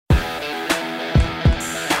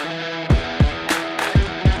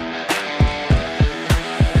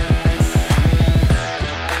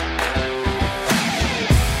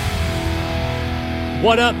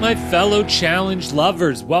What up, my fellow challenge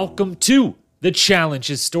lovers? Welcome to The Challenge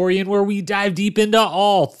Historian, where we dive deep into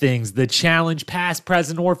all things the challenge, past,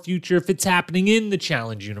 present, or future. If it's happening in the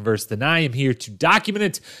challenge universe, then I am here to document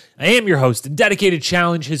it. I am your host and dedicated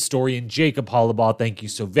challenge historian, Jacob Hollabaugh. Thank you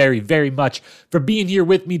so very, very much for being here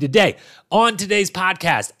with me today. On today's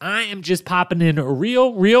podcast, I am just popping in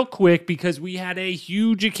real quick because we had a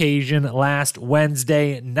huge occasion last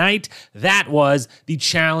Wednesday night. That was the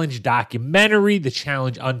Challenge documentary, the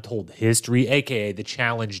Challenge Untold History, aka the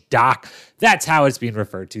Challenge Doc. That's how it's being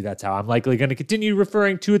referred to. That's how I'm likely going to continue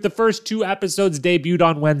referring to it. The first 2 episodes debuted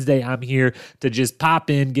on Wednesday. I'm here to just pop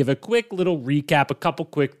in, give a quick little recap, a couple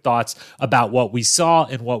quick thoughts about what we saw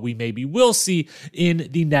and what we maybe will see in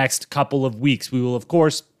the next couple of weeks. We will, of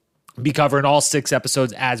course, be covering all 6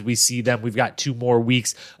 episodes as we see them. We've got 2 more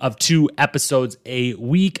weeks of 2 episodes a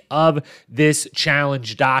week of this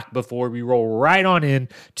Challenge doc before we roll right on in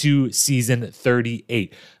to season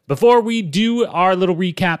 38. Before we do our little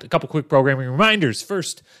recap, a couple quick programming reminders.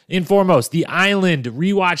 First and foremost, the Island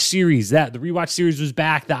rewatch series. The rewatch series was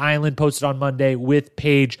back. The Island posted on Monday with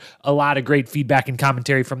Paige. A lot of great feedback and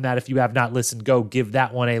commentary from that. If you have not listened, go give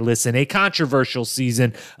that one a listen. A controversial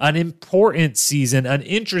season, an important season, an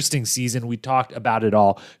interesting season. We talked about it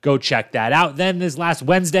all. Go check that out. Then this last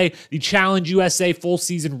Wednesday, the Challenge USA full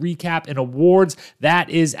season recap and awards. That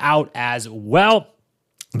is out as well.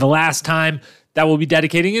 The last time that we'll be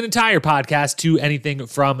dedicating an entire podcast to anything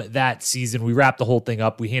from that season. We wrapped the whole thing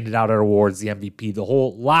up. We handed out our awards, the MVP, the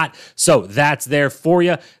whole lot. So that's there for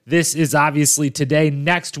you. This is obviously today.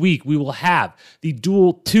 Next week, we will have the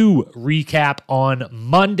Duel 2 recap on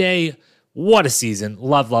Monday. What a season.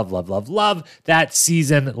 Love that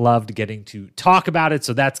season. Loved getting to talk about it.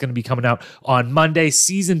 So that's going to be coming out on Monday.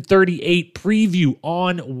 Season 38 preview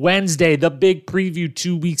on Wednesday. The big preview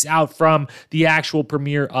 2 weeks out from the actual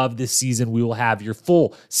premiere of this season. We will have your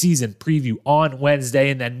full season preview on Wednesday.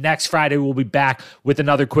 And then next Friday, we'll be back with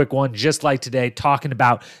another quick one, just like today, talking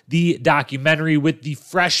about the documentary with the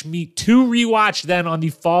Fresh Meat 2 rewatch then on the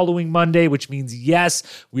following Monday, which means, yes,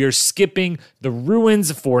 we are skipping the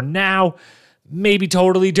Ruins for now. Maybe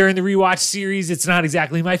totally during the rewatch series. It's not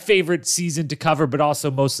exactly my favorite season to cover, but also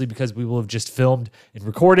mostly because we will have just filmed and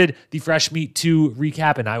recorded the Fresh Meat 2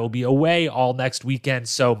 recap, and I will be away all next weekend,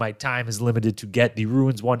 so my time is limited to get the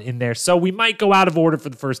Ruins one in there. So we might go out of order for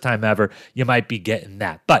the first time ever. You might be getting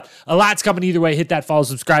that. But a lot's coming either way. Hit that follow,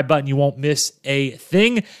 subscribe button. You won't miss a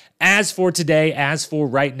thing. As for today, as for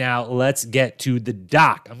right now, let's get to the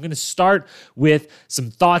doc. I'm going to start with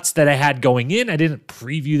some thoughts that I had going in. I didn't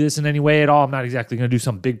preview this in any way at all. I'm not exactly going to do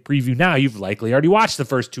some big preview now. You've likely already watched the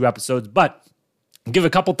first 2 episodes, but give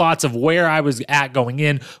a couple thoughts of where I was at going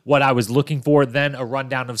in, what I was looking for, then a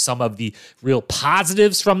rundown of some of the real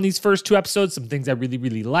positives from these first 2 episodes, some things I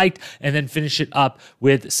really liked, and then finish it up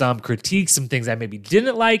with some critiques, some things I maybe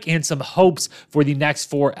didn't like, and some hopes for the next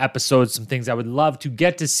 4 episodes, some things I would love to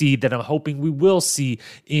get to see that I'm hoping we will see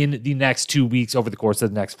in the next 2 weeks over the course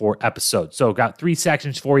of the next 4 episodes. So got 3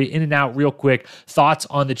 sections for you, in and out real quick. Thoughts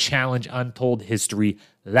on the Challenge Untold History.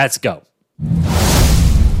 Let's go.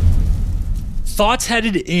 Thoughts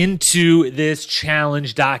headed into this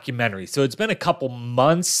Challenge documentary. So it's been a couple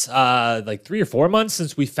months, like 3 or 4 months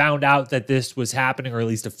since we found out that this was happening, or at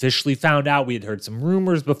least officially found out. We had heard some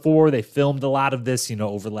rumors before. They filmed a lot of this,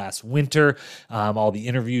 over last winter, all the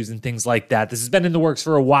interviews and things like that. This has been in the works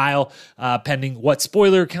for a while, pending what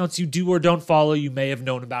spoiler accounts you do or don't follow. You may have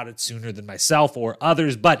known about it sooner than myself or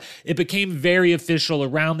others, but it became very official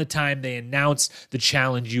around the time they announced the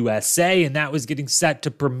Challenge USA, and that was getting set to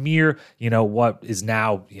premiere, what is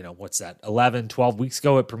now, what's that, 11, 12 weeks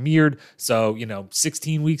ago it premiered. So,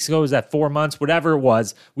 16 weeks ago, is that 4 months, whatever it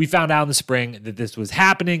was, we found out in the spring that this was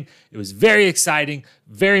happening. It was very exciting,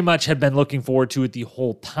 very much had been looking forward to it the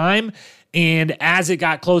whole time. And as it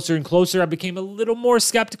got closer and closer, I became a little more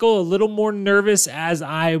skeptical, a little more nervous, as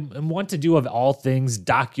I want to do of all things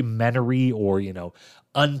documentary or,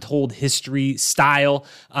 untold history style.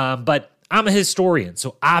 But I'm a historian,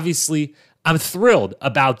 so obviously I'm thrilled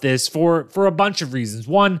about this for a bunch of reasons.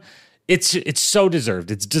 One, it's so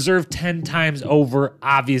deserved. It's deserved 10 times over.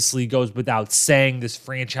 Obviously, goes without saying. This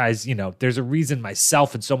franchise, there's a reason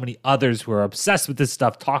myself and so many others who are obsessed with this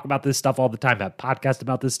stuff talk about this stuff all the time, have podcasts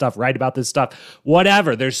about this stuff, write about this stuff,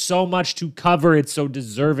 whatever. There's so much to cover. It's so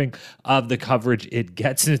deserving of the coverage it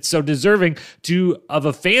gets, and it's so deserving of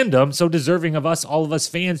a fandom, so deserving of us, all of us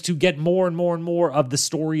fans, to get more and more and more of the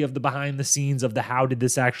story, of the behind the scenes, of the how did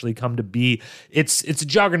this actually come to be. It's a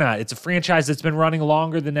juggernaut. It's a franchise that's been running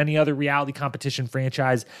longer than any other reality competition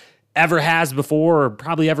franchise ever has before or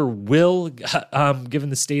probably ever will, given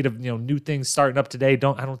the state of new things starting up today. I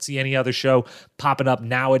don't see any other show popping up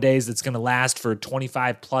nowadays that's going to last for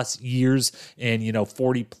 25 plus years and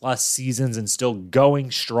 40 plus seasons and still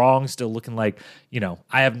going strong, still looking like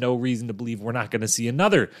I have no reason to believe we're not going to see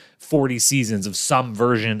another 40 seasons of some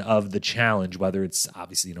version of the challenge, whether it's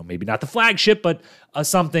obviously maybe not the flagship, but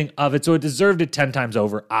something of it. So it deserved it 10 times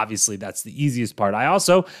over. Obviously, that's the easiest part.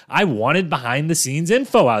 I wanted behind the scenes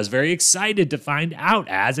info. I was very excited to find out,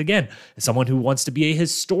 as someone who wants to be a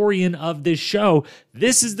historian of this show,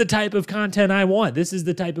 this is the type of content I want. This is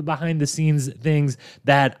the type of behind the scenes things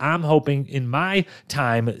that I'm hoping in my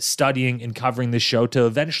time studying and covering this show to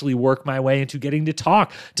eventually work my way into getting to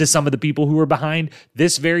talk to some of the people who are behind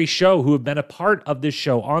this very show, who have been a part of this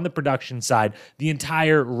show on the production side, the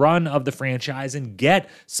entire run of the franchise, and get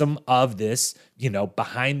some of this,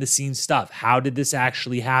 behind the scenes stuff. How did this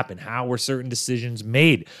actually happen? How were certain decisions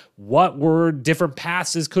made? What were different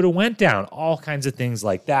paths could have went down? All kinds of things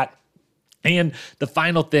like that. And the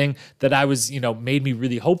final thing that I was, made me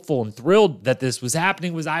really hopeful and thrilled that this was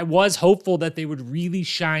happening was I was hopeful that they would really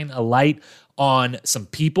shine a light on some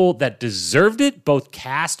people that deserved it, both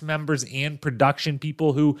cast members and production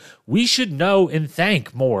people who we should know and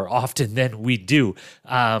thank more often than we do,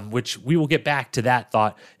 which we will get back to that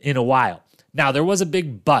thought in a while. Now, there was a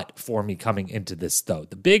big but for me coming into this, though.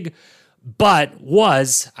 The big but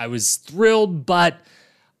was I was thrilled, but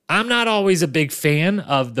I'm not always a big fan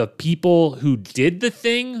of the people who did the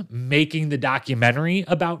thing making the documentary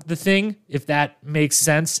about the thing, if that makes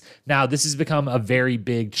sense. Now, this has become a very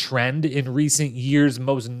big trend in recent years,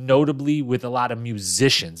 most notably with a lot of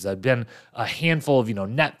musicians. There have been a handful of,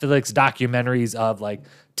 Netflix documentaries of like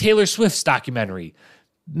Taylor Swift's documentary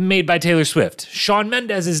made by Taylor Swift, Shawn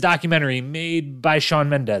Mendes's documentary made by Shawn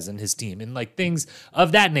Mendes and his team, and like things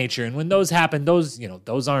of that nature. And when those happen, those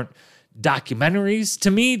aren't documentaries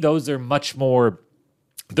to me. Those are much more,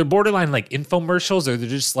 they're borderline like infomercials, or they're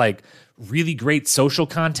just like really great social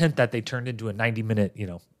content that they turned into a 90-minute,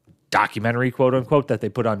 documentary, quote unquote, that they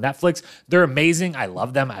put on Netflix. They're amazing. I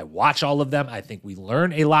love them. I watch all of them. I think we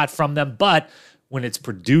learn a lot from them. But when it's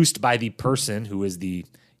produced by the person who is the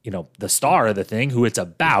star of the thing, who it's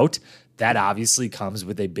about, that obviously comes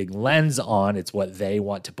with a big lens on. It's what they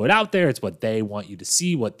want to put out there. It's what they want you to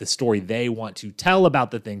see, what the story they want to tell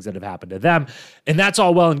about the things that have happened to them. And that's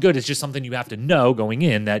all well and good. It's just something you have to know going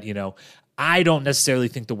in that, I don't necessarily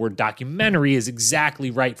think the word documentary is exactly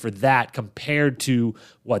right for that compared to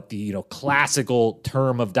what the, classical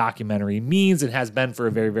term of documentary means. It has been for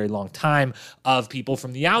a very, very long time, of people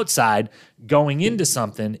from the outside going into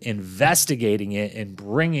something, investigating it, and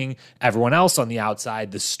bringing everyone else on the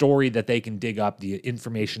outside the story that they can dig up, the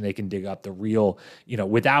information they can dig up, the real,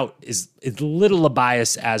 without as little a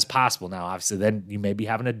bias as possible. Now, obviously, then you may be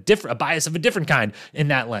having a bias of a different kind in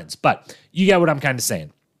that lens, but you get what I'm kind of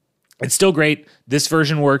saying. It's still great. This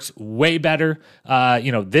version works way better.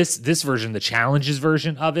 This version, the challenges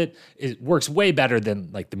version of it works way better than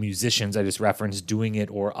like the musicians I just referenced doing it,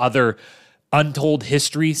 or other Untold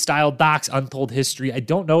History style docs. Untold History, I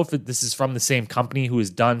don't know if this is from the same company who has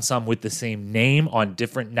done some with the same name on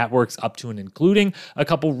different networks, up to and including a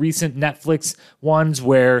couple recent Netflix ones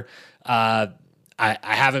where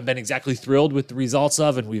I haven't been exactly thrilled with the results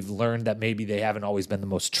of, and we've learned that maybe they haven't always been the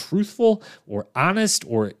most truthful or honest,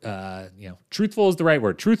 or, truthful is the right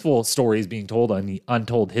word. Truthful stories being told on the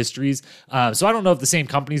Untold Histories. So I don't know if the same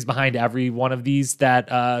company's behind every one of these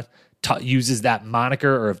that uses that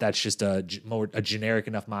moniker, or if that's just a generic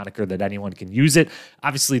enough moniker that anyone can use it.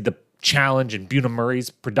 Obviously, the Challenge and Buna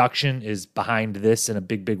Murray's production is behind this in a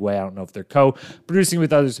big, big way. I don't know if they're co-producing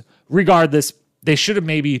with others. Regardless, they should have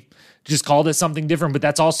maybe just called it something different, but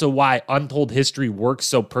that's also why Untold History works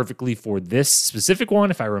so perfectly for this specific one.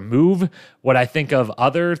 If I remove what I think of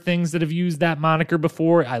other things that have used that moniker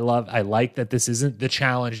before, I like that this isn't the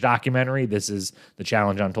Challenge documentary. This is the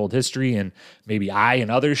Challenge Untold History, and maybe I and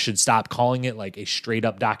others should stop calling it like a straight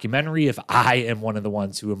up documentary if I am one of the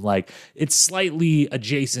ones who am like, it's slightly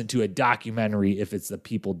adjacent to a documentary if it's the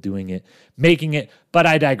people doing it, making it. But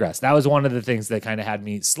I digress. That was one of the things that kind of had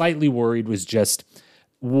me slightly worried, was just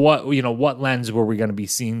what lens were we going to be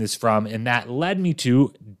seeing this from? And that led me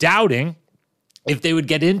to doubting if they would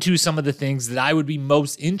get into some of the things that I would be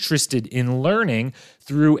most interested in learning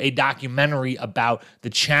through a documentary about the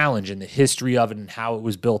challenge and the history of it and how it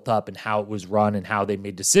was built up and how it was run and how they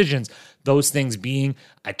made decisions. Those things being,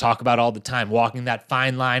 I talk about all the time, walking that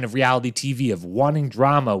fine line of reality TV of wanting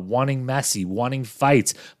drama, wanting messy, wanting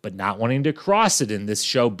fights, but not wanting to cross it. In this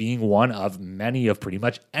show being one of many of pretty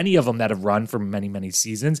much any of them that have run for many, many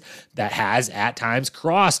seasons that has at times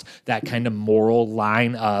crossed that kind of moral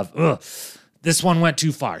line of, this one went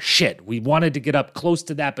too far. Shit, we wanted to get up close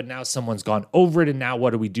to that, but now someone's gone over it, and now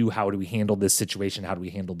what do we do? How do we handle this situation? How do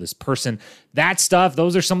we handle this person? That stuff,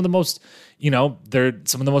 those are some of the most, they're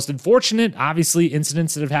some of the most unfortunate, obviously,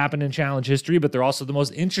 incidents that have happened in challenge history, but they're also the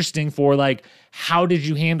most interesting for, like, how did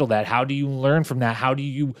you handle that? How do you learn from that? How do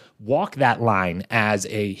you walk that line as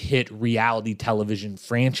a hit reality television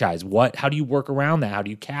franchise? How do you work around that? How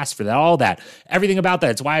do you cast for that? All that. Everything about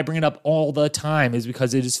that. It's why I bring it up all the time, is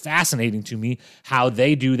because it is fascinating to me how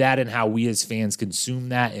they do that and how we as fans consume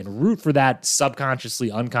that and root for that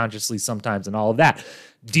subconsciously, unconsciously sometimes, and all of that.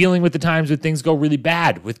 Dealing with the times when things go really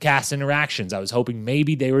bad with cast interactions. I was hoping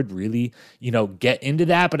maybe they would really, get into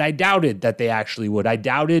that, but I doubted that they actually would. I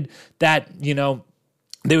doubted that,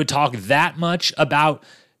 they would talk that much about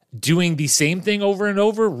doing the same thing over and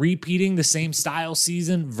over, repeating the same style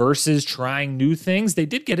season versus trying new things. They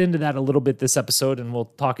did get into that a little bit this episode, and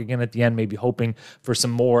we'll talk again at the end, maybe hoping for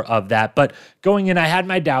some more of that. But going in, I had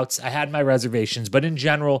my doubts, I had my reservations, but in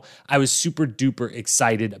general, I was super duper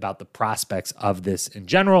excited about the prospects of this in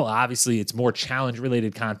general. Obviously, it's more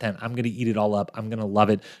challenge-related content. I'm going to eat it all up. I'm going to love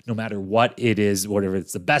it no matter what it is, whatever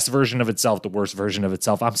it's the best version of itself, the worst version of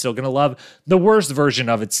itself. I'm still going to love the worst version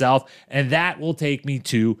of itself, and that will take me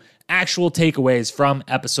to actual takeaways from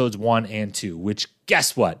episodes 1 and 2, which,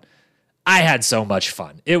 guess what? I had so much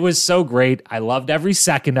fun. It was so great. I loved every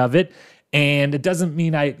second of it, and it doesn't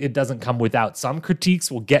mean it doesn't come without some critiques.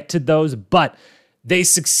 We'll get to those, but they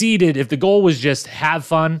succeeded. If the goal was just have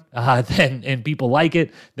fun, and people like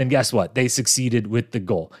it, then guess what? They succeeded with the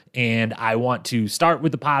goal. And I want to start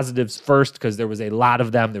with the positives first, because there was a lot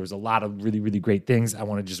of them. There was a lot of really, really great things. I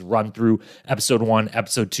want to just run through episode 1,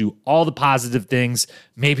 episode 2, all the positive things,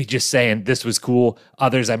 maybe just saying this was cool.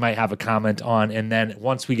 Others I might have a comment on. And then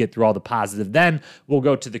once we get through all the positive, then we'll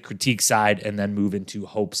go to the critique side and then move into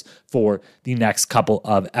hopes for the next couple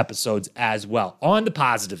of episodes as well. On the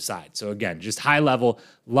positive side. So again, just high level,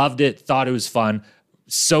 loved it, thought it was fun.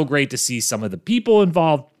 So great to see some of the people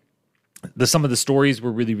involved. Some of the stories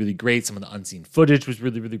were really, really great. Some of the unseen footage was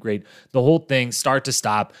really, really great. The whole thing, start to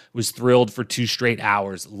stop, was thrilled for 2 straight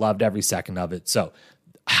hours. Loved every second of it. So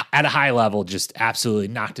at a high level, just absolutely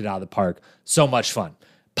knocked it out of the park. So much fun.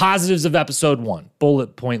 Positives of episode 1,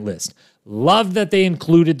 bullet point list. Loved that they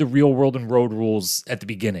included the real world and road rules at the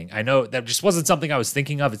beginning. I know that just wasn't something I was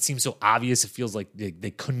thinking of. It seems so obvious. It feels like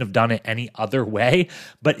they couldn't have done it any other way.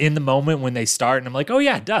 But in the moment when they start, and I'm like, oh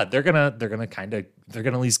yeah, duh, they're gonna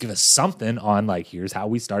at least give us something on, like, here's how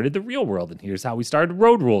we started the real world and here's how we started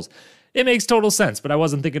road rules. It makes total sense, but I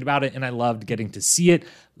wasn't thinking about it, and I loved getting to see it.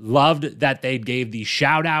 Loved that they gave the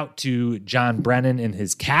shout out to John Brennan and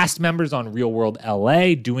his cast members on Real World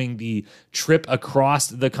LA, doing the trip across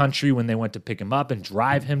the country when they went to pick him up and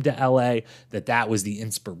drive him to LA, that was the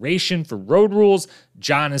inspiration for Road Rules.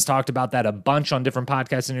 John has talked about that a bunch on different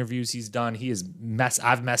podcast interviews he's done.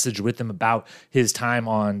 I've messaged with him about his time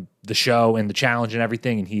on the show and the challenge and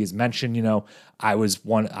everything, and he has mentioned, I was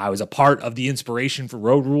a part of the inspiration for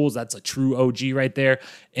Road Rules. That's a true OG right there,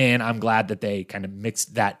 and I'm glad that they kind of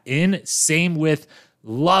mixed that in. Same with,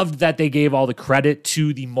 loved that they gave all the credit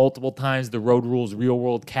to the multiple times the Road Rules Real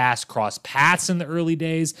World cast crossed paths in the early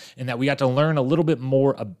days, and that we got to learn a little bit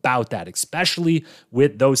more about that, especially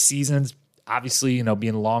with those seasons obviously,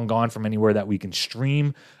 being long gone from anywhere that we can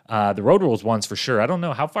stream. The Road Rules ones for sure. I don't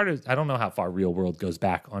know how far Real World goes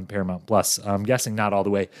back on Paramount Plus. I'm guessing not all the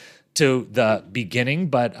way to the beginning,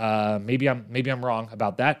 but maybe I'm wrong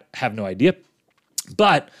about that. Have no idea.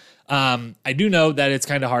 But I do know that it's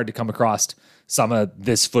kind of hard to come across some of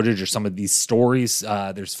this footage or some of these stories.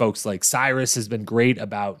 There's folks like Cyrus has been great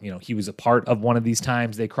about, he was a part of one of these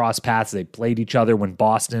times they crossed paths. They played each other when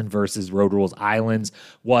Boston versus Road Rules Islands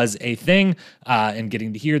was a thing, and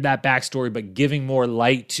getting to hear that backstory, but giving more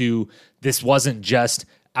light to this wasn't just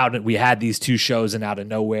we had these 2 shows and out of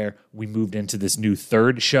nowhere we moved into this new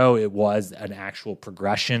 3rd show. It was an actual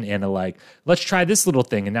progression and let's try this little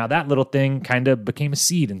thing. And now that little thing kind of became a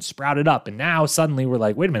seed and sprouted up. And now suddenly we're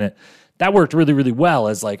like, wait a minute, that worked really, really well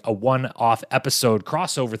as like a one-off episode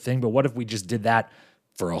crossover thing. But what if we just did that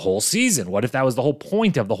for a whole season? What if that was the whole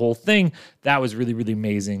point of the whole thing? That was really, really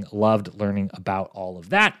amazing. Loved learning about all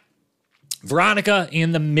of that. Veronica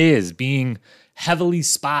and The Miz being heavily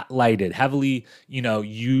spotlighted, heavily,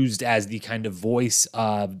 used as the kind of voice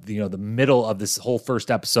of, the middle of this whole first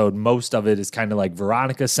episode. Most of it is kind of like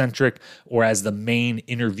Veronica centric, or as the main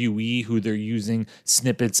interviewee who they're using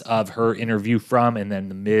snippets of her interview from, and then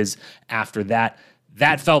The Miz after that.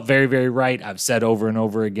 That felt very, very right. I've said over and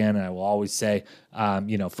over again, and I will always say,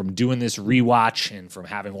 from doing this rewatch and from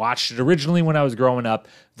having watched it originally when I was growing up,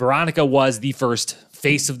 Veronica was the first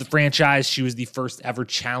face of the franchise. She was the first ever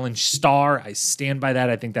challenge star. I stand by that.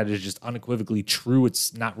 I think that is just unequivocally true.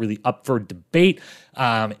 It's not really up for debate.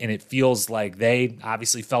 And it feels like they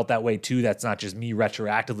obviously felt that way too. That's not just me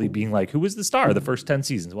retroactively being like, who was the star of the first 10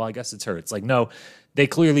 seasons? Well, I guess it's her. It's like, no, they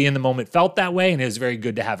clearly in the moment felt that way. And it was very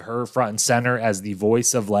good to have her front and center as the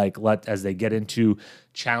voice of as they get into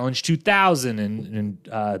Challenge 2000 and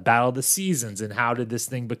Battle of the Seasons and how did this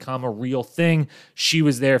thing become a real thing. She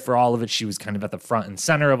was there for all of it. She was kind of at the front and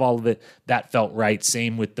center of all of it. That felt right.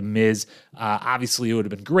 Same with The Miz. Obviously, it would have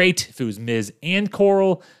been great if it was Miz and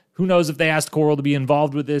Coral. Who knows if they asked Coral to be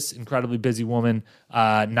involved with this incredibly busy woman,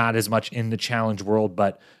 not as much in the challenge world,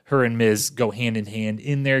 but her and Miz go hand in hand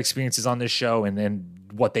in their experiences on this show and then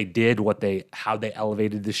what they did, how they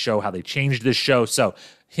elevated this show, how they changed this show. So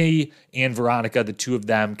he and Veronica, the two of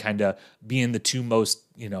them kind of being the two most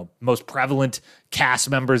prevalent cast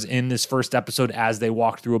members in this first episode as they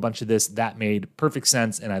walked through a bunch of this, that made perfect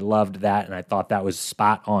sense. And I loved that. And I thought that was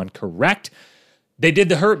spot on correct. They did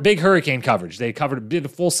the big hurricane coverage. They did a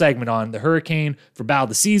full segment on the hurricane for Battle of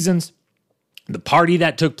the Seasons, the party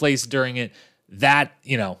that took place during it. That,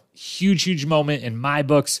 huge, huge moment in my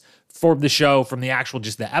books for the show, from the actual,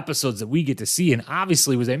 just the episodes that we get to see. And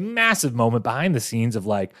obviously was a massive moment behind the scenes of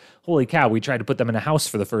like, holy cow, we tried to put them in a house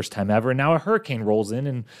for the first time ever. And now a hurricane rolls in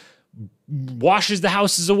and washes the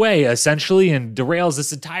houses away essentially and derails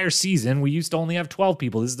this entire season. We used to only have 12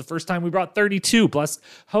 people. This is the first time we brought 32 plus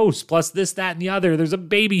hosts, plus this, that, and the other. There's a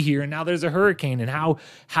baby here and now there's a hurricane, and how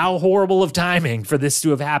horrible of timing for this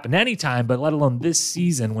to have happened anytime, but let alone this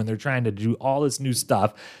season when they're trying to do all this new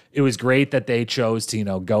stuff. It was great that they chose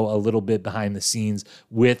to, go a little bit behind the scenes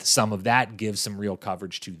with some of that, give some real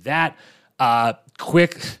coverage to that.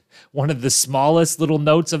 Quick, one of the smallest little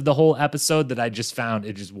notes of the whole episode that I just found,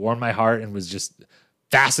 it just warmed my heart and was just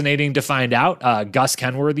fascinating to find out. Gus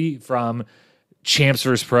Kenworthy from Champs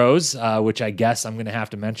vs. Pros, which I guess I'm going to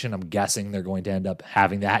have to mention. I'm guessing they're going to end up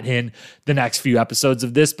having that in the next few episodes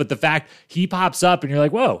of this. But the fact he pops up and you're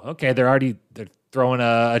like, whoa, okay, they're throwing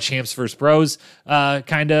a Champs vs. Pros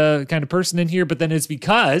kind of person in here. But then it's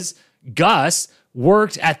because Gus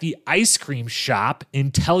worked at the ice cream shop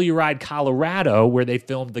in Telluride, Colorado, where they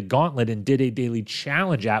filmed The Gauntlet and did a daily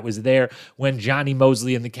challenge at. Was there when Johnny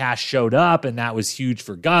Mosley and the cast showed up, and that was huge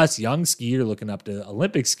for Gus, young skier looking up to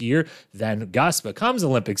Olympic skier. Then Gus becomes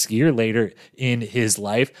Olympic skier later in his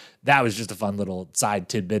life. That was just a fun little side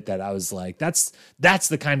tidbit that I was like, that's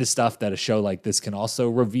the kind of stuff that a show like this can also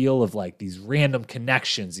reveal, of like these random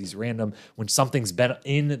connections, when something's been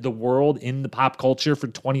in the world, in the pop culture for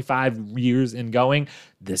 25 years and going,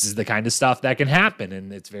 this is the kind of stuff that can happen.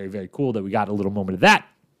 And it's very, very cool that we got a little moment of that.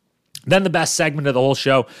 Then the best segment of the whole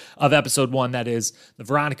show of episode 1, that is the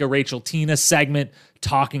Veronica, Rachel, Tina segment,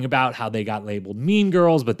 talking about how they got labeled mean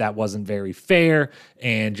girls, but that wasn't very fair.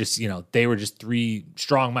 And just, they were just 3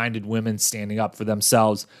 strong-minded women standing up for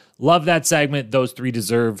themselves. Love that segment. Those 3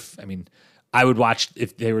 deserve, I would watch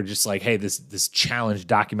if they were just like, hey, this challenge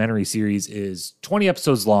documentary series is 20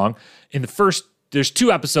 episodes long. In the first, there's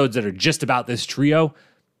 2 episodes that are just about this trio.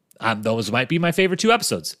 Those might be my favorite 2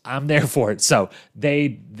 episodes. I'm there for it. So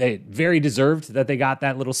they very deserved that they got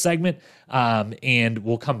that little segment. And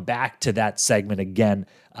we'll come back to that segment again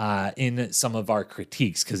in some of our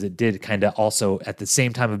critiques, because it did kind of also, at the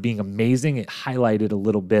same time of being amazing, it highlighted a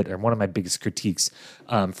little bit, or one of my biggest critiques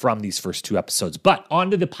from these first 2 episodes. But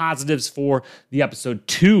on to the positives for the episode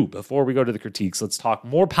 2. Before we go to the critiques, let's talk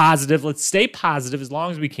more positive. Let's stay positive as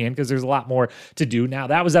long as we can, because there's a lot more to do. Now,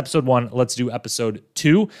 that was episode 1. Let's do episode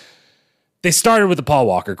 2. They started with the Paul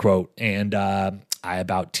Walker quote, and I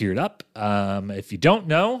about teared up. If you don't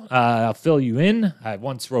know, I'll fill you in. I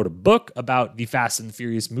once wrote a book about the Fast and the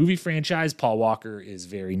Furious movie franchise. Paul Walker is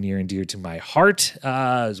very near and dear to my heart.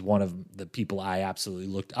 Is one of the people I absolutely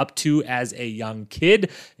looked up to as a young kid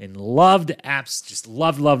and loved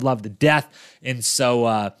to death. And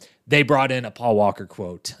so they brought in a Paul Walker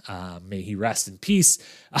quote, may he rest in peace,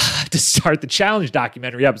 to start the challenge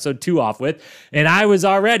documentary episode 2 off with. And I was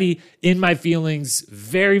already in my feelings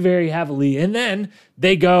very, very heavily. And then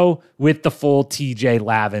they go with the full TJ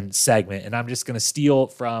Lavin segment. And I'm just going to steal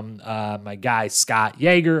from my guy, Scott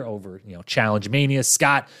Yeager over, Challenge Mania.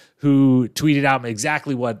 Scott, who tweeted out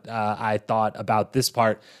exactly what I thought about this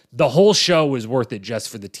part. The whole show was worth it just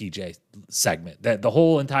for the TJ segment. The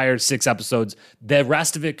whole entire 6 episodes, the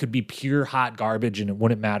rest of it could be pure hot garbage and it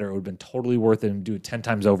wouldn't matter. It would have been totally worth it and do it 10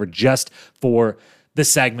 times over just for the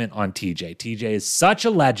segment on TJ. TJ is such a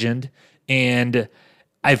legend, and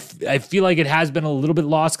I feel like it has been a little bit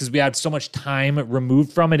lost because we had so much time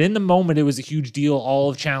removed from it. In the moment, it was a huge deal.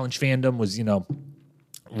 All of Challenge fandom was,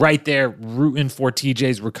 right there rooting for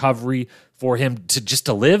TJ's recovery, for him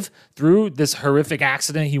to live through this horrific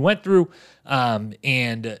accident he went through.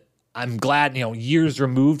 And I'm glad, years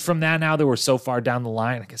removed from that now that we're so far down the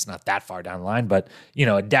line. I guess not that far down the line, but,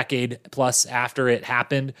 a decade plus after it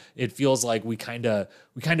happened, it feels like we kind of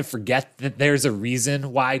forget that there's a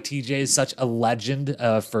reason why TJ is such a legend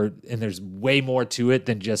and there's way more to it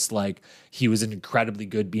than just like he was an incredibly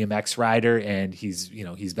good BMX rider and he's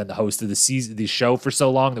been the host of the show for so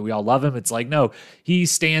long that we all love him. It's like, no, he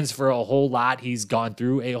stands for a whole lot. He's gone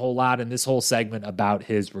through a whole lot, and this whole segment about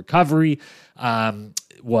his recovery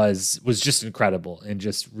was just incredible and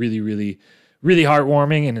just really, really, really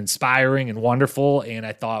heartwarming and inspiring and wonderful. And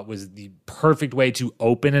I thought was the perfect way to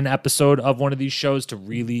open an episode of one of these shows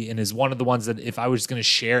and is one of the ones that if I was going to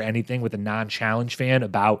share anything with a non-challenge fan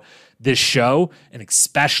about this show, and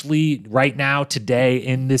especially right now, today,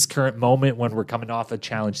 in this current moment when we're coming off a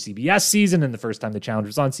Challenge CBS season and the first time the Challenge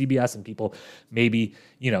was on CBS and people maybe,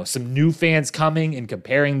 some new fans coming and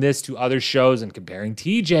comparing this to other shows and comparing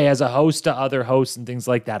TJ as a host to other hosts and things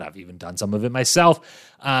like that. I've even done some of it myself.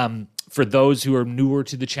 For those who are newer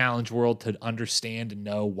to the Challenge world to understand and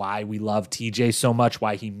know why we love TJ so much,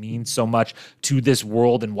 why he means so much to this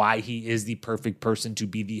world, and why he is the perfect person to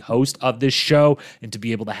be the host of this show and to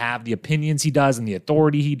be able to have the opinions he does and the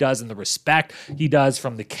authority he does and the respect he does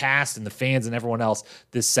from the cast and the fans and everyone else.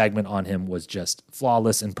 This segment on him was just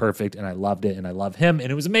flawless and perfect, and I loved it, and I love him,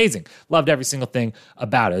 and it was amazing. Loved every single thing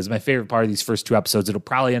about it. It was my favorite part of these first 2 episodes. It'll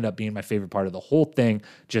probably end up being my favorite part of the whole thing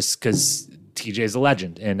just because TJ's a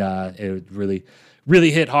legend, and it really,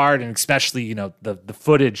 really hit hard, and especially, the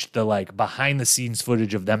footage, the like behind the scenes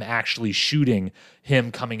footage of them actually shooting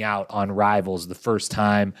him coming out on Rivals the first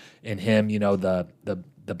time, and him, the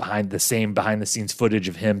behind the scenes footage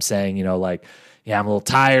of him saying, yeah, I'm a little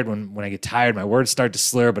tired. When I get tired, my words start to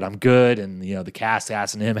slur, but I'm good. And, the cast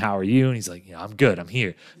asking him, how are you? And he's like, I'm good. I'm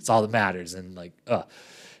here. It's all that matters. And like,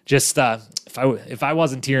 just if I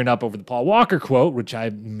wasn't tearing up over the Paul Walker quote, which I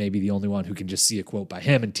may be the only one who can just see a quote by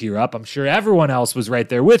him and tear up, I'm sure everyone else was right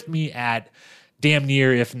there with me at damn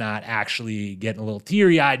near, if not actually getting a little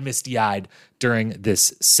teary-eyed, misty-eyed during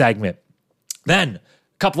this segment. Then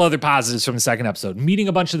couple other positives from the second episode. Meeting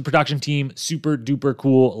a bunch of the production team, super duper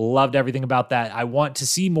cool. Loved everything about that. I want to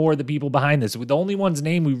see more of the people behind this. The only one's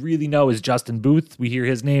name we really know is Justin Booth. We hear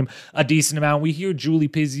his name a decent amount. We hear Julie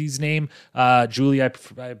Pizzi's name. Julie, I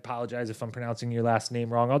apologize if I'm pronouncing your last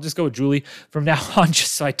name wrong. I'll just go with Julie from now on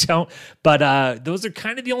just so I don't. But those are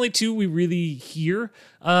kind of the only 2 we really hear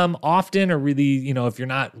often, or really, if you're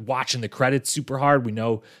not watching the credits super hard. We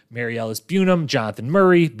know Mary Ellis Bunham, Jonathan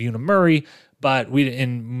Murray, Bunham Murray, but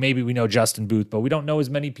maybe we know Justin Booth, but we don't know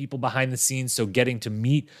as many people behind the scenes. So getting to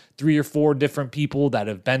meet 3 or 4 different people that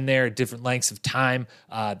have been there at different lengths of time,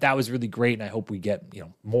 that was really great. And I hope we get,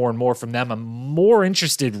 more and more from them. I'm more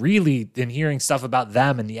interested really in hearing stuff about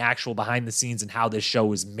them and the actual behind the scenes and how this show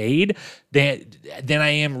was made than I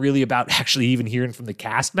am really about actually even hearing from the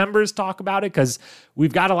cast members talk about it. Cause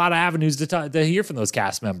we've got a lot of avenues to hear from those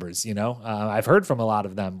cast members. I've heard from a lot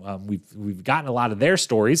of them. We've gotten a lot of their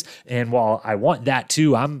stories. And while I want that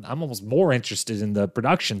too, I'm almost more interested in the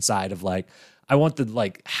production side of like, I want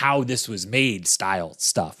the how this was made style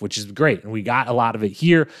stuff, which is great. And we got a lot of it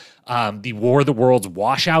here. The War of the Worlds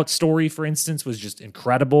washout story, for instance, was just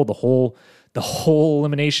incredible. The whole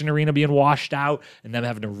elimination arena being washed out and them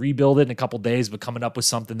having to rebuild it in a couple days, but coming up with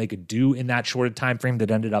something they could do in that shorter time frame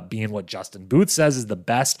that ended up being what Justin Booth says is the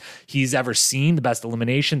best he's ever seen, the best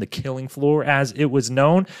elimination, the killing floor as it was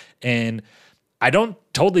known. And I don't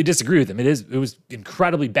totally disagree with him. It was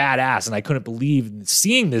incredibly badass, and I couldn't believe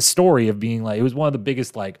seeing this story of being like, it was one of the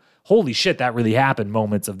biggest holy shit, that really happened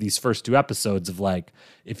moments of these first 2 episodes of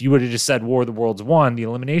if you would have just said War of the Worlds 1, the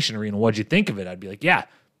elimination arena, what'd you think of it? I'd be like, yeah,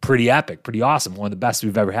 pretty epic, pretty awesome, one of the best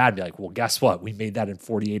we've ever had. I'd be like, well, guess what? We made that in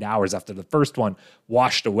 48 hours after the first one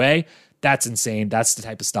washed away. That's insane. That's the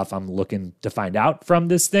type of stuff I'm looking to find out from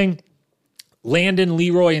this thing. Landon,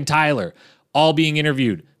 Leroy, and Tyler all being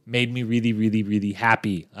interviewed made me really, really, really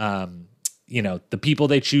happy. the people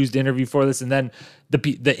they choose to interview for this, and then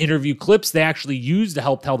the interview clips they actually use to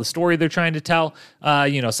help tell the story they're trying to tell.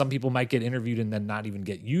 Some people might get interviewed and then not even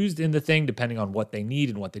get used in the thing, depending on what they need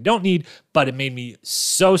and what they don't need. But it made me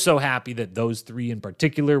so happy that those three in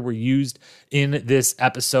particular were used in this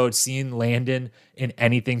episode. Seeing Landon in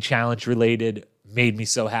anything challenge related made me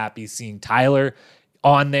so happy. Seeing Tyler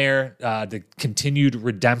on there, the continued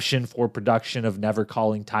redemption for production of never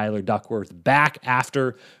calling Tyler Duckworth back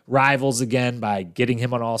after Rivals again by getting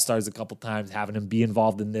him on All Stars a couple times, having him be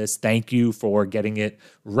involved in this. Thank you for getting it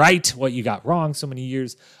right, what you got wrong so many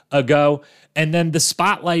years ago. And then the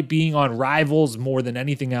spotlight being on Rivals more than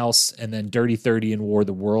anything else, and then Dirty 30 and War of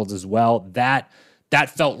the Worlds as well. That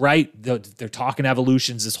felt right. They're talking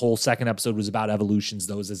evolutions. This whole second episode was about evolutions,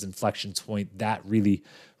 those as inflection point. That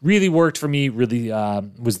really worked for me, really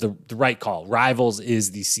was the right call. Rivals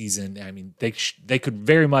is the season. I mean, they could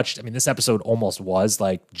very much, this episode almost was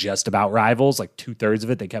like just about Rivals, like 2/3 of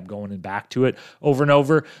it. They kept going and back to it over and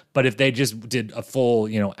over. But if they just did a full,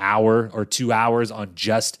 hour or 2 hours on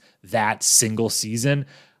just that single season,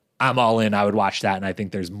 I'm all in. I would watch that. And I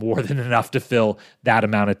think there's more than enough to fill that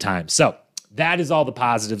amount of time. So that is all the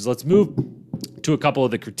positives. Let's move to a couple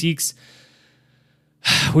of the critiques.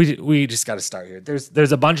 We just got to start here.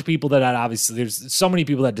 There's a bunch of people that there's so many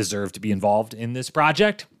people that deserve to be involved in this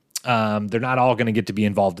project. They're not all going to get to be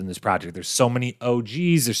involved in this project. There's so many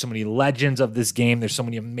OGs. There's so many legends of this game. There's so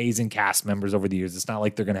many amazing cast members over the years. It's not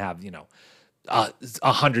like they're going to have,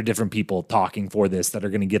 100 different people talking for this that are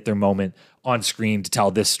going to get their moment on screen to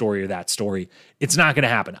tell this story or that story. It's not going to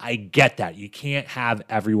happen. I get that. You can't have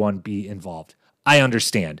everyone be involved. I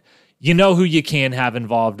understand. You know who you can have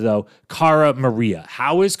involved, though? Cara Maria.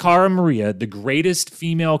 How is Cara Maria the greatest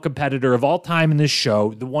female competitor of all time in this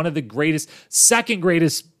show? One of the greatest, second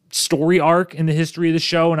greatest story arc in the history of the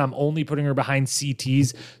show, and I'm only putting her behind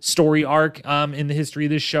CT's story arc in the history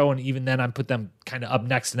of this show, and even then I put them kind of up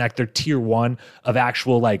next to neck. They're tier one of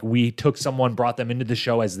actual, like, we took someone, brought them into the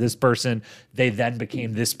show as this person, they then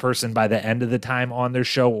became this person by the end of the time on their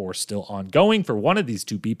show, or still ongoing for one of these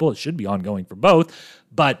two people. It should be ongoing for both,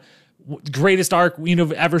 but greatest arc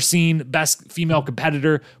we've ever seen, best female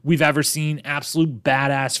competitor we've ever seen, absolute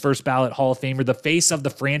badass first ballot Hall of Famer, the face of the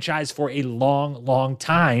franchise for a long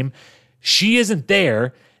time. She isn't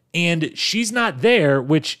there, and she's not there,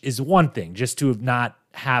 which is one thing, just to not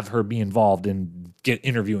have her be involved in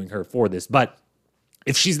interviewing her for this. But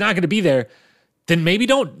if she's not going to be there, then maybe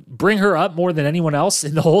don't bring her up more than anyone else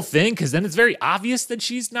in the whole thing, because then it's very obvious that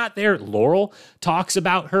she's not there. Laurel talks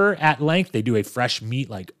about her at length. They do a fresh meet,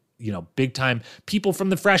 like, big time people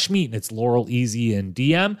from the fresh meat, and it's Laurel, Easy, and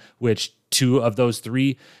DM, which two of those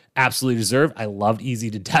three absolutely deserve. I loved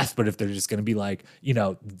Easy to death, but if they're just going to be like,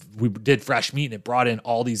 we did fresh meat and it brought in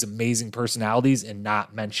all these amazing personalities and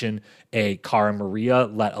not mention a Cara Maria,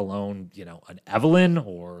 let alone, an Evelyn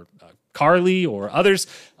or Carly or others,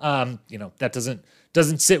 that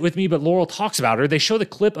doesn't sit with me. But Laurel talks about her. They show the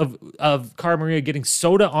clip of Cara Maria getting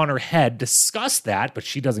soda on her head, discuss that, but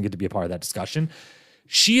she doesn't get to be a part of that discussion.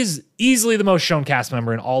 She is easily the most shown cast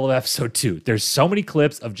member in all of episode 2. There's so many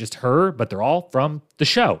clips of just her, but they're all from the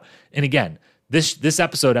show. And again, this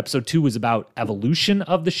episode 2, was about evolution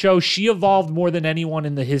of the show. She evolved more than anyone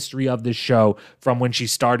in the history of this show from when she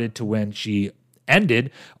started to when she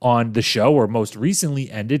ended on the show, or most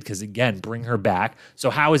recently ended, because again, bring her back. So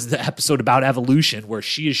how is the episode about evolution, where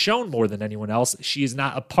she is shown more than anyone else, she is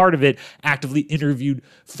not a part of it, actively interviewed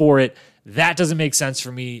for it? That doesn't make sense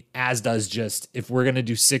for me, as does just, if we're going to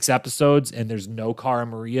do 6 episodes and there's no Cara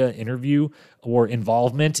Maria interview or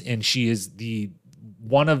involvement, and she is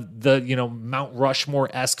one of the, Mount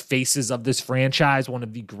Rushmore-esque faces of this franchise, one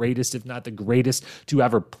of the greatest, if not the greatest, to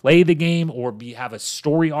ever play the game or have a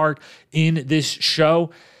story arc in this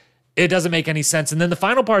show. It doesn't make any sense. And then the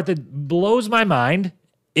final part that blows my mind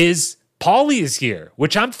is Paulie is here,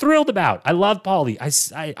 which I'm thrilled about. I love Paulie.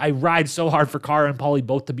 I ride so hard for Cara and Paulie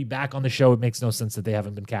both to be back on the show. It makes no sense that they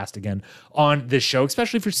haven't been cast again on this show,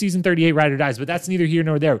 especially for season 38 Ride or Dies, but that's neither here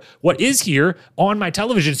nor there. What is here on my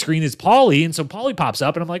television screen is Paulie, and so Paulie pops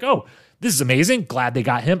up, and I'm like, oh, this is amazing. Glad they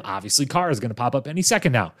got him. Obviously, Cara is going to pop up any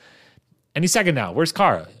second now. Where's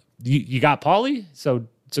Cara? You got Paulie? So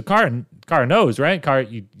Cara knows, right? Cara,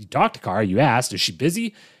 you talked to Cara. You asked, is she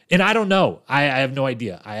busy? And I don't know. I have no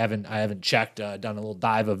idea. I haven't checked, done a little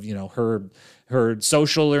dive of, her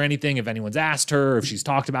social or anything, if anyone's asked her, or if she's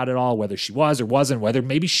talked about it all, whether she was or wasn't, whether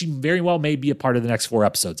maybe she very well may be a part of the next 4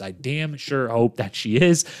 episodes. I damn sure hope that she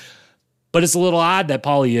is. But it's a little odd that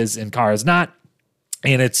Paulie is and Cara's not.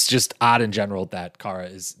 And it's just odd in general that Kara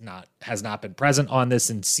has not been present on this,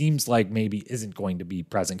 and seems like maybe isn't going to be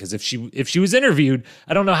present, because if she was interviewed,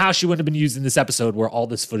 I don't know how she wouldn't have been used in this episode where all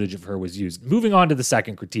this footage of her was used. Moving on to the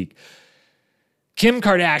second critique. Kim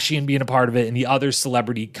Kardashian being a part of it, and the other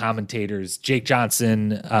celebrity commentators, Jake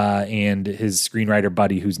Johnson and his screenwriter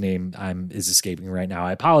buddy, whose name is escaping right now.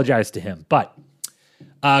 I apologize to him. But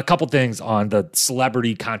a couple things on the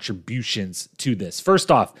celebrity contributions to this.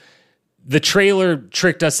 First off, the trailer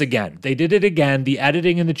tricked us again. They did it again. The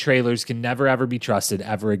editing in the trailers can never, ever be trusted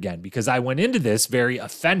ever again, because I went into this very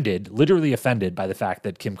offended, literally offended by the fact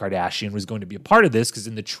that Kim Kardashian was going to be a part of this, because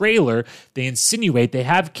in the trailer, they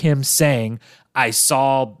have Kim saying, I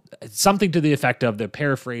saw something to the effect of, the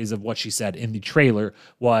paraphrase of what she said in the trailer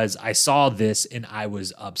was, I saw this and I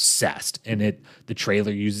was obsessed. And the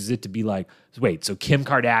trailer uses it to be like, wait, so Kim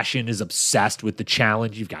Kardashian is obsessed with the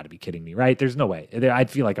challenge? You've got to be kidding me, right? There's no way. I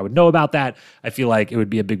feel like I would know about that. I feel like it would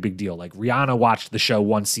be a big deal. Like Rihanna watched the show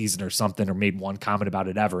one season or something, or made one comment about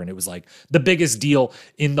it ever, and it was like the biggest deal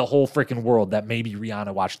in the whole freaking world that maybe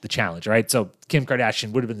Rihanna watched the challenge, right? So Kim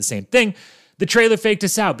Kardashian would have been the same thing. The trailer faked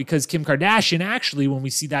us out, because Kim Kardashian actually, when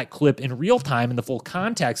we see that clip in real time in the full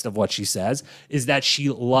context of what she says, is that she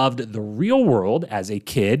loved the real world as a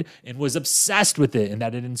kid and was obsessed with it, and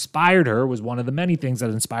that it inspired her, was one of the many things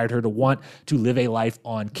that inspired her to want to live a life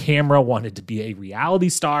on camera, wanted to be a reality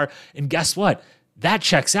star. And guess what? That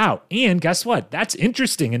checks out. And guess what? That's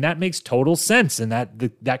interesting, and that makes total sense, and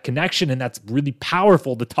that connection, and that's really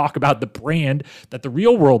powerful to talk about the brand that the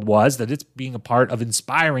real world was, that it's being a part of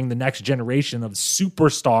inspiring the next generation of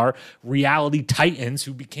superstar reality titans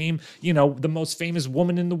who became, the most famous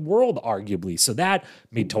woman in the world, arguably. So that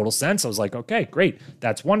made total sense. I was like, okay, great.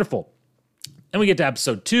 That's wonderful. And we get to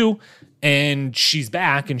episode 2, and she's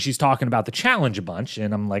back, and she's talking about the challenge a bunch.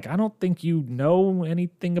 And I'm like, I don't think you know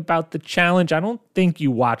anything about the challenge. I don't think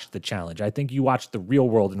you watched the challenge. I think you watched the real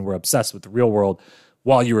world and were obsessed with the real world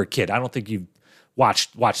while you were a kid. I don't think you've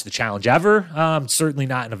watched the challenge ever. Certainly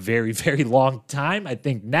not in a very, very long time. I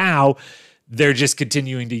think now they're just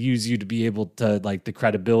continuing to use you to be able to, like, the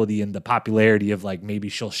credibility and the popularity of, like, maybe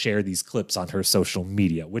she'll share these clips on her social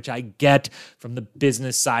media, which I get from the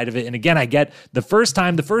business side of it. And again, I get the first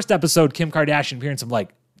episode, Kim Kardashian appearance, I'm like,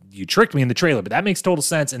 you tricked me in the trailer, but that makes total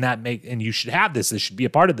sense. And you should have this. This should be a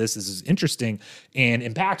part of this. This is interesting and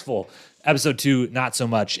impactful. Episode 2, not so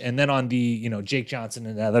much. And then on the, Jake Johnson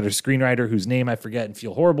and that other screenwriter whose name I forget and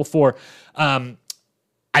feel horrible for.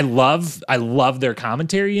 I love their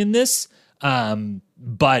commentary in this.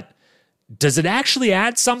 But does it actually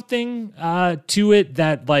add something to it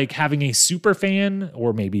that, like, having a super fan,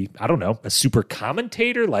 or maybe, I don't know, a super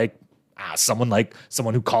commentator, like someone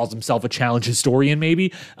who calls himself a challenge historian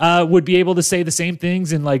maybe would be able to say the same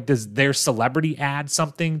things? And, like, does their celebrity add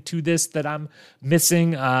something to this that I'm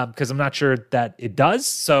missing? Because I'm not sure that it does.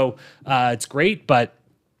 So it's great, but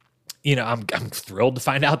I'm thrilled to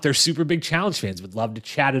find out they're super big challenge fans. Would love to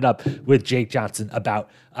chat it up with Jake Johnson about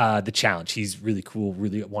the challenge. He's really cool,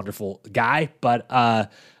 really wonderful guy. But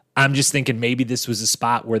I'm just thinking maybe this was a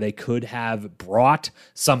spot where they could have brought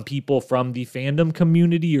some people from the fandom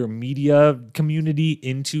community or media community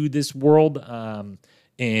into this world, and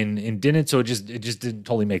didn't. So it just didn't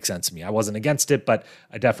totally make sense to me. I wasn't against it, but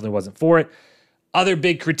I definitely wasn't for it. Other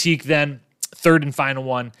big critique then, third and final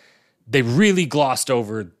one, they really glossed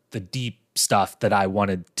over the deep stuff that I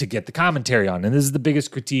wanted to get the commentary on. And this is the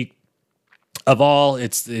biggest critique of all.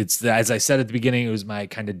 It's as I said at the beginning, it was my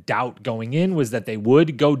kind of doubt going in, was that they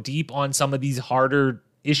would go deep on some of these harder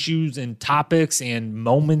issues and topics and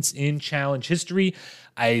moments in challenge history.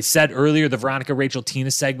 I said earlier, the Veronica, Rachel,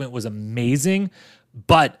 Tina segment was amazing,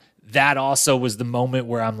 but that also was the moment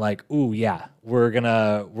where I'm like, ooh, yeah, we're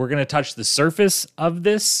gonna touch the surface of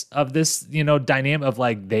this, dynamic of,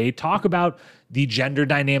 like, they talk about the gender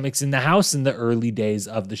dynamics in the house in the early days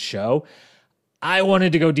of the show. I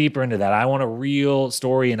wanted to go deeper into that. I want a real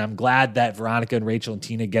story, and I'm glad that Veronica and Rachel and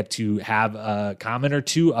Tina get to have a comment or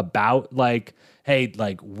two about, like, hey,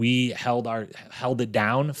 like, we held it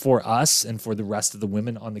down for us and for the rest of the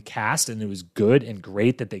women on the cast, and it was good and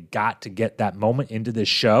great that they got to get that moment into this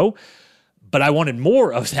show. But I wanted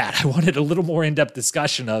more of that. I wanted a little more in-depth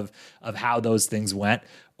discussion of how those things went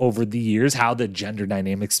over the years, how the gender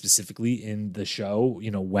dynamics specifically in the show,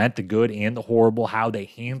 went, the good and the horrible, how they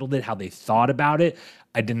handled it, how they thought about it.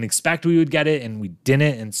 I didn't expect we would get it, and we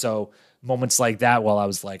didn't. And so moments like that, while I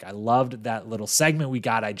was like, I loved that little segment we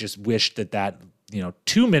got, I just wished that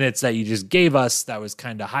 2 minutes that you just gave us, that was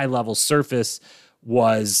kind of high level surface,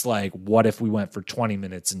 was like, what if we went for 20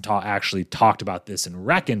 minutes and actually talked about this and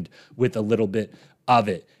reckoned with a little bit of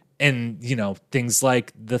it? And, things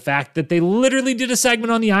like the fact that they literally did a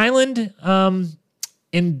segment on the island.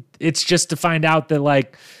 And it's just to find out that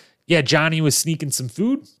Johnny was sneaking some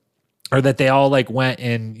food, or that they all went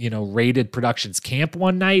and, raided Productions camp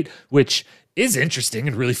one night, which is interesting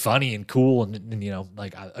and really funny and cool. And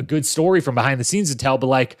a good story from behind the scenes to tell,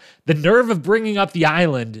 but the nerve of bringing up the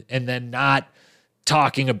island and then not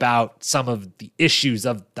talking about some of the issues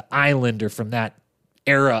of the island or from that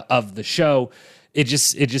era of the show. It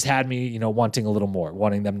just had me, wanting a little more,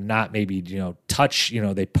 wanting them not maybe, touch,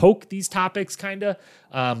 they poke these topics kind of,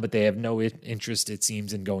 but they have no interest, it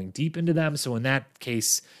seems, in going deep into them. So in that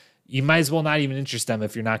case, you might as well not even interest them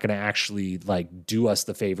if you're not going to actually do us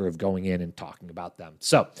the favor of going in and talking about them.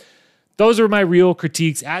 So those are my real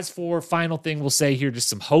critiques. As for final thing, we'll say here, just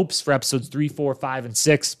some hopes for episodes 3, 4, 5, and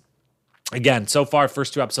 6. Again, so far,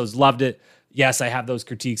 first 2 episodes, loved it. Yes, I have those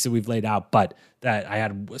critiques that we've laid out, but that I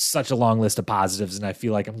had such a long list of positives, and I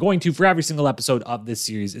feel like I'm going to for every single episode of this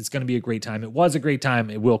series. It's going to be a great time. It was a great time.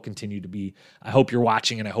 It will continue to be. I hope you're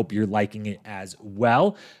watching, and I hope you're liking it as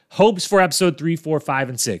well. Hopes for episode 3, 4, 5,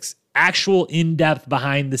 and 6. Actual in-depth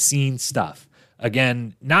behind-the-scenes stuff.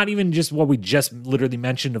 Again, not even just what we just literally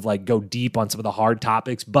mentioned of go deep on some of the hard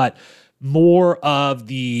topics, but more of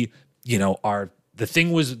the, the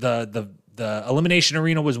thing was the elimination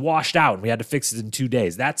arena was washed out and we had to fix it in 2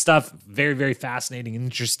 days. That stuff, very, very fascinating and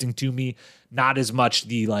interesting to me. Not as much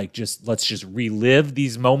the let's just relive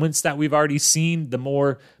these moments that we've already seen. The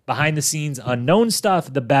more behind the scenes unknown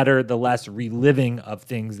stuff, the better. The less reliving of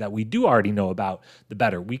things that we do already know about, the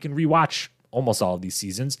better. We can rewatch almost all of these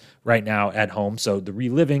seasons right now at home. So the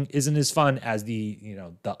reliving isn't as fun as the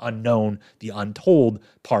unknown, the untold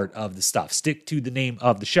part of the stuff. Stick to the name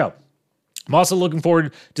of the show. I'm also looking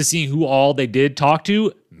forward to seeing who all they did talk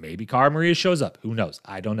to. Maybe Cara Maria shows up. Who knows?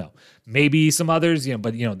 I don't know. Maybe some others,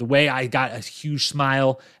 but the way I got a huge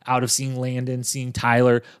smile out of seeing Landon, seeing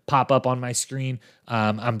Tyler pop up on my screen,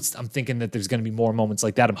 I'm thinking that there's going to be more moments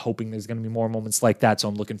like that. I'm hoping there's going to be more moments like that. So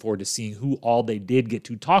I'm looking forward to seeing who all they did get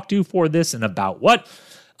to talk to for this and about what.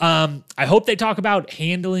 I hope they talk about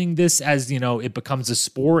handling this as, it becomes a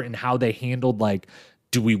sport and how they handled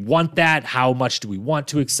do we want that? How much do we want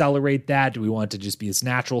to accelerate that? Do we want it to just be this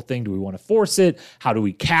natural thing? Do we want to force it? How do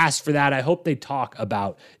we cast for that? I hope they talk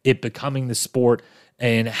about it becoming the sport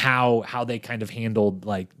and how they kind of handled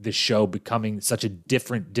the show becoming such a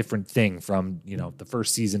different thing from, the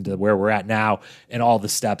first season to where we're at now and all the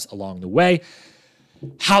steps along the way.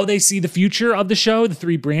 How they see the future of the show, the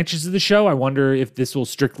 3 branches of the show. I wonder if this will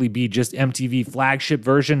strictly be just MTV flagship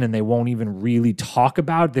version and they won't even really talk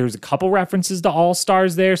about it. There's a couple references to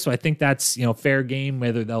All-Stars there, so I think that's, fair game,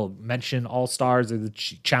 whether they'll mention All-Stars or the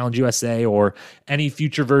Challenge USA or any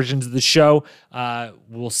future versions of the show.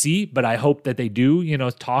 We'll see, but I hope that they do,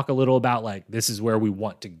 talk a little about this is where we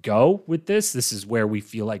want to go with this. This is where we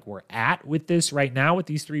feel like we're at with this right now with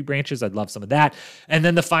these 3 branches. I'd love some of that. And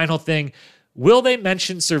then the final thing, will they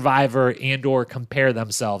mention Survivor and or compare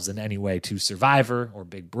themselves in any way to Survivor or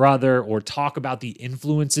Big Brother or talk about the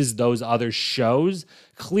influences those other shows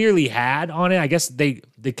clearly had on it? I guess they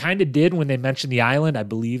kind of did when they mentioned the island. I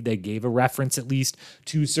believe they gave a reference at least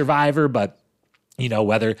to Survivor, but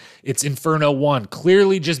whether it's Inferno 1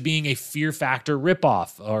 clearly just being a Fear Factor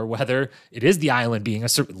ripoff, or whether it is the island being a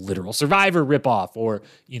literal Survivor ripoff, or,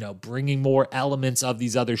 bringing more elements of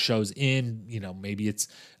these other shows in, maybe it's,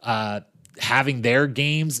 having their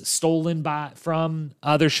games stolen from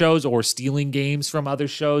other shows or stealing games from other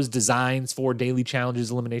shows, designs for daily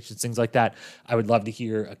challenges, eliminations, things like that. I would love to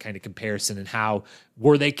hear a kind of comparison and how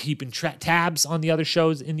were they keeping tabs on the other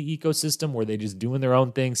shows in the ecosystem? Were they just doing their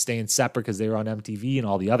own thing, staying separate because they were on MTV and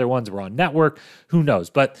all the other ones were on network? Who knows?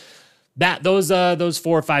 But those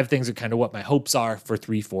 4 or 5 things are kind of what my hopes are for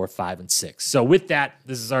 3, 4, 5, and 6. So with that,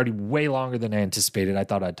 this is already way longer than I anticipated. I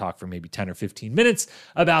thought I'd talk for maybe 10 or 15 minutes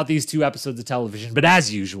about these 2 episodes of television. But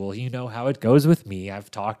as usual, you know how it goes with me.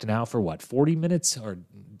 I've talked now for 40 minutes or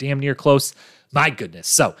damn near close. My goodness.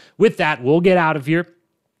 So with that, we'll get out of here.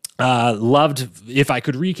 Loved, if I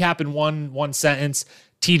could recap in one sentence,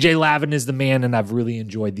 TJ Lavin is the man, and I've really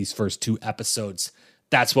enjoyed these first 2 episodes.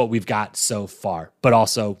 That's what we've got so far. But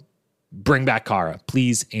also, bring back Cara,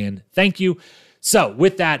 please and thank you. So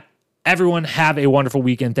with that, everyone have a wonderful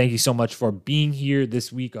weekend. Thank you so much for being here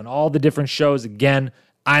this week on all the different shows. Again,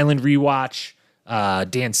 Island Rewatch,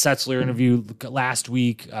 Dan Setzler interview last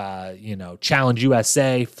week, Challenge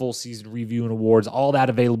USA, full season review and awards, all that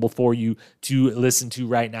available for you to listen to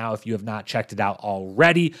right now if you have not checked it out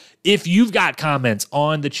already. If you've got comments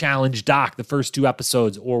on the Challenge doc, the first 2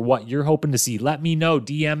 episodes, or what you're hoping to see, let me know.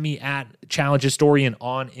 DM me at Challenge Historian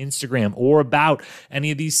on Instagram, or about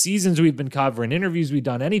any of these seasons we've been covering, interviews we've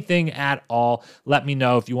done, anything at all. Let me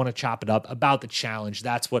know if you want to chop it up about the Challenge.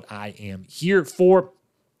 That's what I am here for.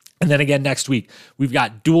 And then again, next week, we've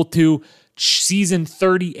got Duel 2, Season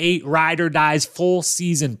 38, Ride or Die's full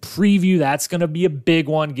season preview. That's going to be a big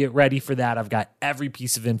one. Get ready for that. I've got every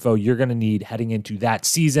piece of info you're going to need heading into that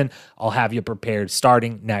season. I'll have you prepared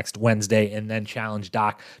starting next Wednesday, and then Challenge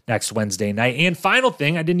Doc next Wednesday night. And final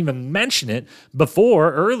thing, I didn't even mention it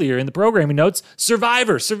before, earlier in the programming notes,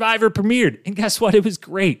 Survivor premiered. And guess what? It was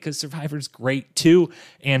great, because Survivor's great too.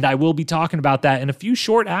 And I will be talking about that in a few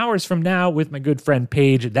short hours from now with my good friend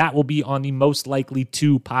Paige. That will be on the Most Likely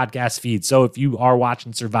To podcast feed. So if you are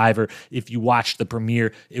watching Survivor, if you watched the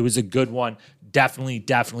premiere, it was a good one.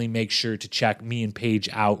 Definitely make sure to check me and Paige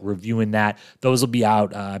out reviewing that. Those will be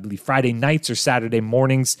out, I believe, Friday nights or Saturday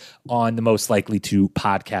mornings on the Most Likely To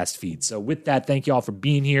podcast feed. So with that, thank you all for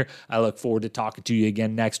being here. I look forward to talking to you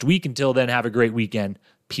again next week. Until then, have a great weekend.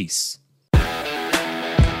 Peace.